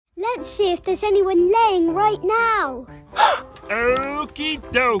Let's see if there's anyone laying right now. Okie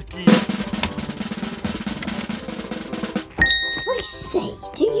dokie. I say,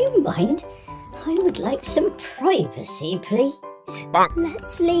 do you mind? I would like some privacy, please.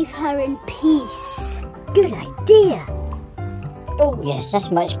 Let's leave her in peace. Good idea. Oh, yes,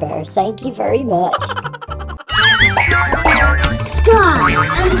 that's much better. Thank you very much. Sky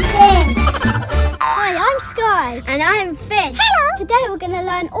and Finn. Hi, I'm Sky. And I'm Finn. Hello. Today we're going to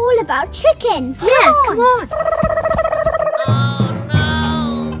learn all about chickens. Come on. Oh, no.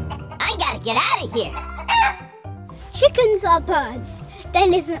 I gotta get out of here. Chickens are birds. They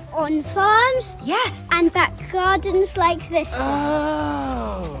live on farms and back gardens like this one.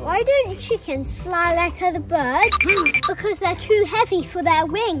 Oh. Why don't chickens fly like other birds? Because they're too heavy for their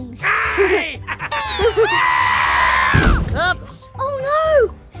wings. Oops. Oh no!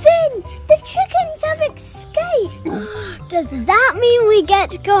 Finn, the chickens have escaped. Does that mean we get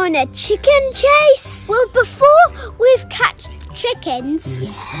to go on a chicken chase? Well, before we've catch chickens,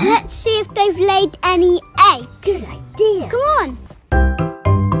 let's see if they've laid any eggs. Good idea. Come on.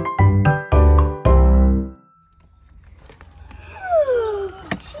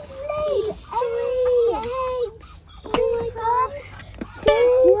 She's laid 3 eggs. Oh my God.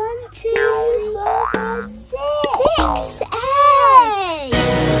 1, 2, 3, 4, 5, 6 eggs.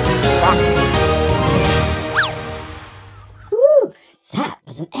 Woo, that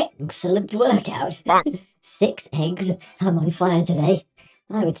was an excellent workout. 6 eggs. I'm on fire today.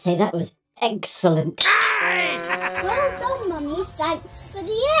 I would say that was excellent. Well done, Mummy. Thanks for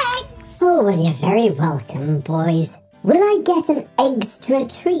the eggs. Oh, well, you're very welcome, boys. Will I get an extra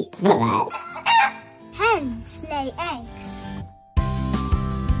treat for that? Hens lay eggs.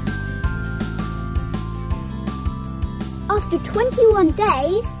 After 21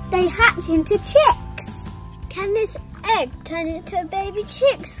 days, they hatch into chicks. Can this egg turn into a baby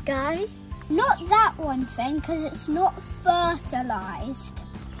chick, Sky? Not that one, Finn, because it's not fertilised.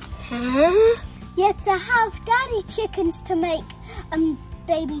 Huh? You have to have daddy chickens to make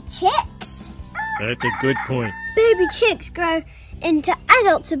baby chicks. That's a good point. Baby chicks grow into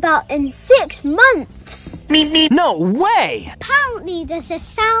adults about in 6 months. No way! Apparently there's a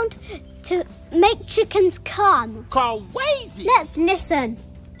sound to make chickens come. Crazy! Let's listen.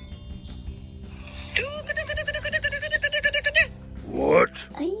 What?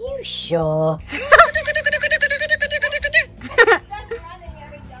 Are you sure?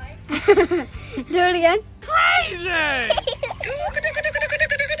 Do it again. Crazy!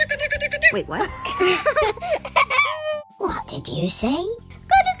 Wait, what? What did you say?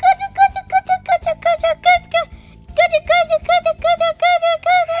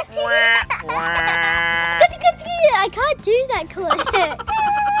 I can't do that, Claire. Yeah.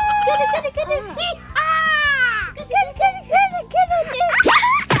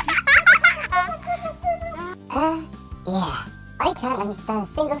 I can't understand a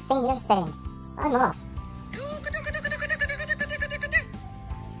single thing you're saying. I'm off.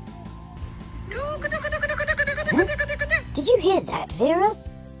 Did you hear that, Vera?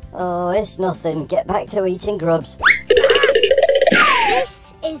 Oh, it's nothing. Get back to eating grubs.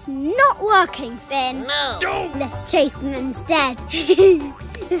 This is not working, Finn. No! Let's chase them instead.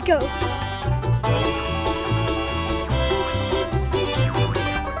 Let's go.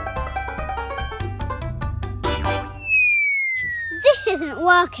 This isn't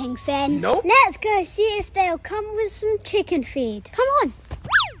working, Finn. Nope. Let's go see if they'll come with some chicken feed. Come on.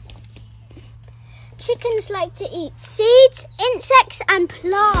 Chickens like to eat seeds, insects, and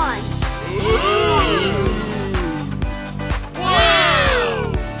plants. Wow!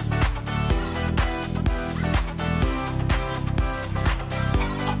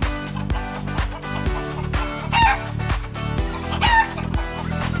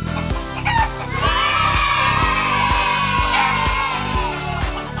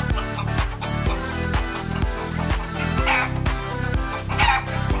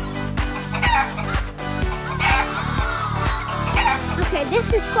 Okay, this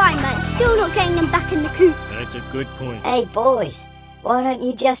is fine, but it's still not getting them back in the coop. That's a good point. Hey, boys. Why don't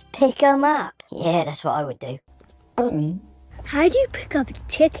you just pick them up? Yeah, that's what I would do. How do you pick up a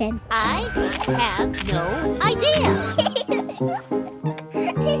chicken? I have no idea.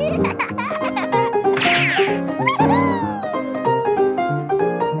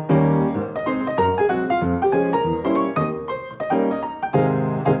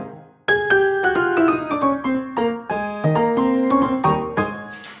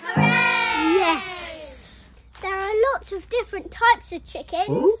 Yes! There are lots of different types of chickens.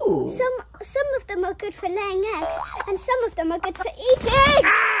 Ooh. Some of them are good for laying eggs, and some of them are good for eating.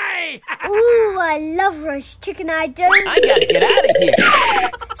 Hey! Ooh, I love roast chicken, I do. I gotta get out of here.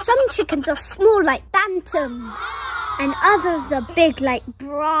 Some ones are small like bantams, and others are big like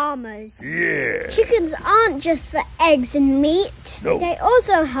Brahmas. Yeah. Chickens aren't just for eggs and meat. No. They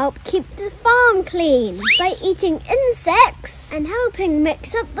also help keep the farm clean by eating insects and helping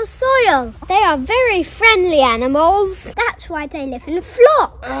mix up the soil. They are very friendly animals. That's why they live in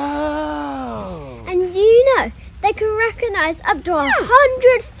flocks. Oh. And do you know, they can recognize up to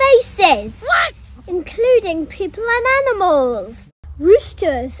 100 faces. What? Including people and animals.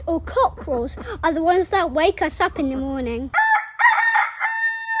 Roosters or cockerels are the ones that wake us up in the morning.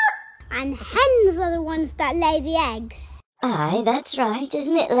 And hens are the ones that lay the eggs. Aye, that's right,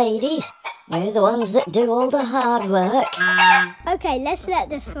 isn't it, ladies? We're the ones that do all the hard work. Okay, let's let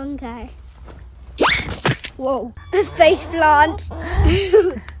this one go. Whoa, a face plant.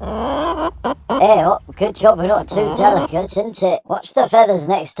 Hey, good job we're not too delicate, isn't it? Watch the feathers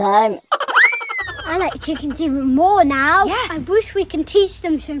next time. I like chickens even more now. Yeah. I wish we can teach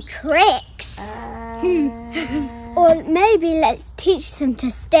them some tricks. Or maybe let's teach them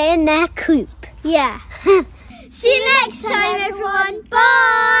to stay in their coop. Yeah. See you next time, everyone.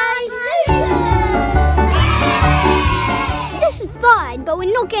 Bye. This is fine, but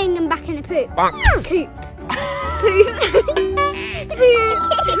we're not getting them back in the poop. Coop. Poop. Poop.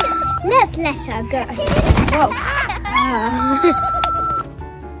 Let's let her go. Whoa.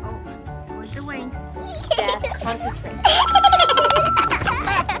 Dad, concentrate.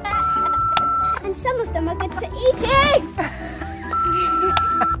 And some of them are good for eating.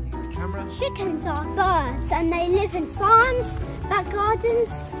 Camera. Chickens are birds and they live in farms, back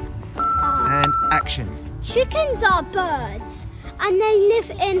gardens. And action. Chickens are birds and they live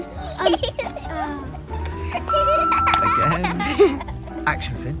in Again.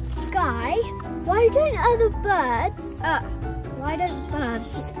 Action, Finn. Sky. Why don't other birds? Why don't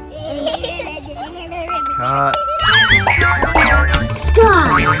birds? Cut.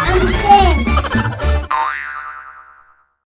 Sky and